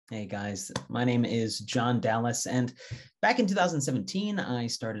Hey guys, my name is John Dallas, and back in 2017, I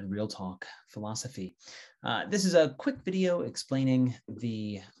started Real Talk Philosophy. This is a quick video explaining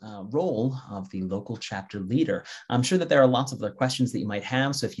the role of the local chapter leader. I'm sure that there are lots of other questions that you might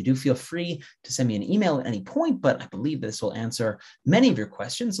have, so if you do, feel free to send me an email at any point, but I believe this will answer many of your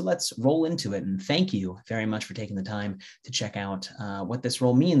questions, so let's roll into it. And thank you very much for taking the time to check out what this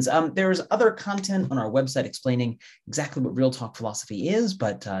role means. There's other content on our website explaining exactly what Real Talk Philosophy is,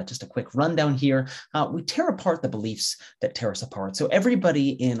 but just a quick rundown here. We tear apart the beliefs that tear us apart. So everybody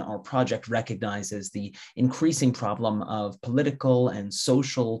in our project recognizes the increasing problem of political and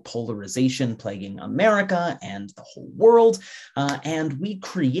social polarization plaguing America and the whole world. And we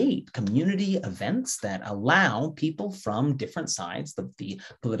create community events that allow people from different sides of the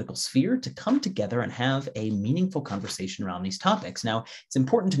political sphere to come together and have a meaningful conversation around these topics. Now, it's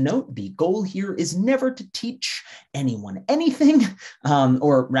important to note the goal here is never to teach anyone anything,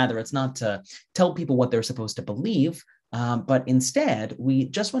 or rather, it's not to tell people what they're supposed to believe. But instead, we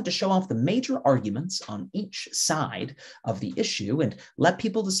just want to show off the major arguments on each side of the issue and let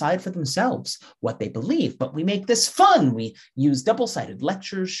people decide for themselves what they believe. But we make this fun. We use double-sided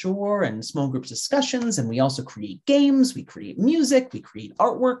lectures, sure, and small group discussions, and we also create games, we create music, we create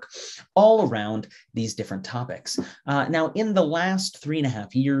artwork, all around these different topics. Now, in the last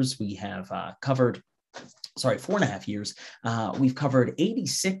 3.5 years, we have covered 4.5 years, we've covered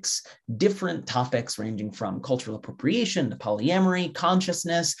 86 different topics ranging from cultural appropriation to polyamory,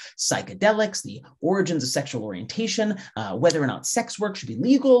 consciousness, psychedelics, the origins of sexual orientation, whether or not sex work should be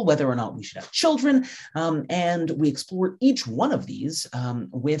legal, whether or not we should have children. And we explore each one of these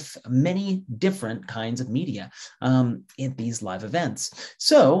with many different kinds of media in these live events.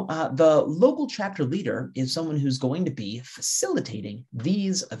 So the local chapter leader is someone who's going to be facilitating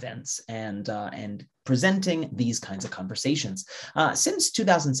these events and presenting these kinds of conversations. Since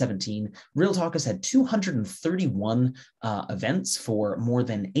 2017, Real Talk has had 231 events for more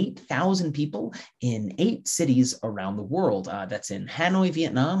than 8,000 people in 8 cities around the world. That's in Hanoi,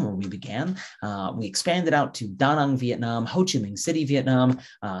 Vietnam, where we began. We expanded out to Da Nang, Vietnam, Ho Chi Minh City, Vietnam,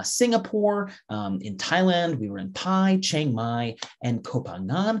 Singapore, in Thailand, we were in Pai, Chiang Mai, and Koh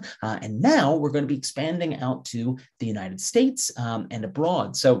Phangan. And now we're going to be expanding out to the United States and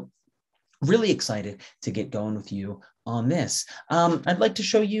abroad. So really excited to get going with you on this. I'd like to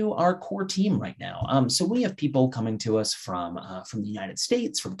show you our core team right now. So we have people coming to us from the United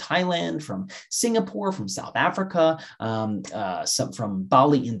States, from Thailand, from Singapore, from South Africa, some from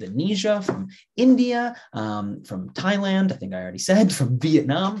Bali, Indonesia, from India, from Thailand, I think I already said, from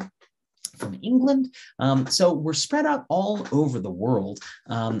Vietnam, from England. So we're spread out all over the world,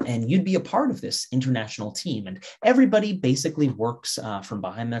 and you'd be a part of this international team. And everybody basically works from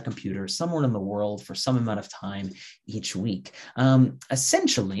behind their computer somewhere in the world for some amount of time each week.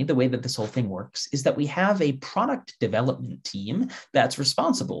 Essentially, the way that this whole thing works is that we have a product development team that's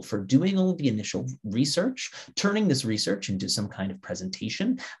responsible for doing all of the initial research, turning this research into some kind of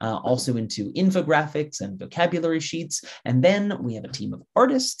presentation, also into infographics and vocabulary sheets. And then we have a team of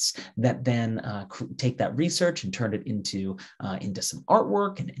artists that then take that research and turn it into some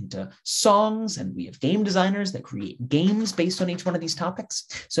artwork and into songs. And we have game designers that create games based on each one of these topics.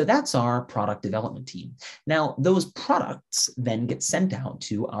 So that's our product development team. Now, those products then get sent out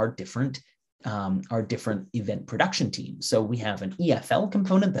to our different event production teams. So we have an EFL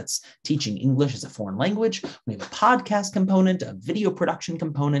component that's teaching English as a foreign language. We have a podcast component, a video production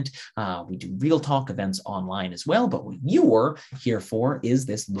component. We do Real Talk events online as well. But what you're here for is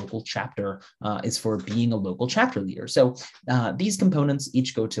this local chapter, is for being a local chapter leader. So these components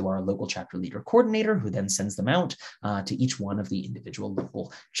each go to our local chapter leader coordinator, who then sends them out to each one of the individual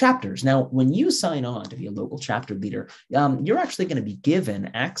local chapters. Now, when you sign on to be a local chapter leader, you're actually going to be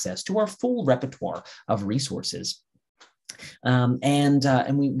given access to our full repertoire of resources. And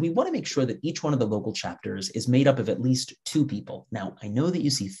we want to make sure that each one of the local chapters is made up of at least 2 people. Now, I know that you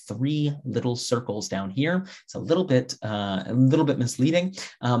see 3 little circles down here. It's a little bit misleading.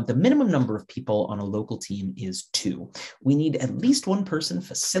 The minimum number of people on a local team is 2. We need at least 1 person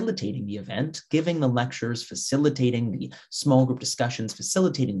facilitating the event, giving the lectures, facilitating the small group discussions,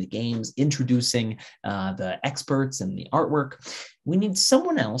 facilitating the games, introducing the experts and the artwork. We need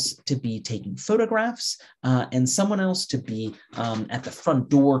someone else to be taking photographs and someone else to be at the front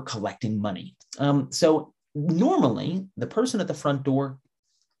door collecting money. So normally, the person at the front door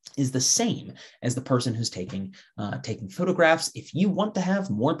is the same as the person who's taking photographs. If you want to have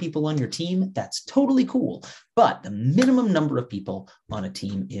more people on your team, that's totally cool. But the minimum number of people on a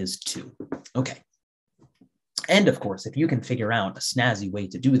team is 2. Okay. And of course, if you can figure out a snazzy way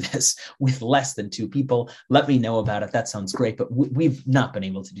to do this with less than 2 people, let me know about it. That sounds great, but we've not been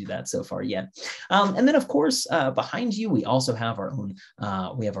able to do that so far yet. And then, of course, behind you, we also have our own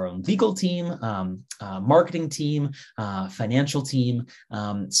legal team, marketing team, financial team.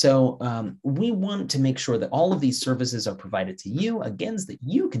 We want to make sure that all of these services are provided to you, again, so that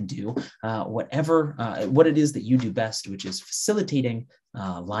you can do what it is that you do best, which is facilitating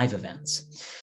live events.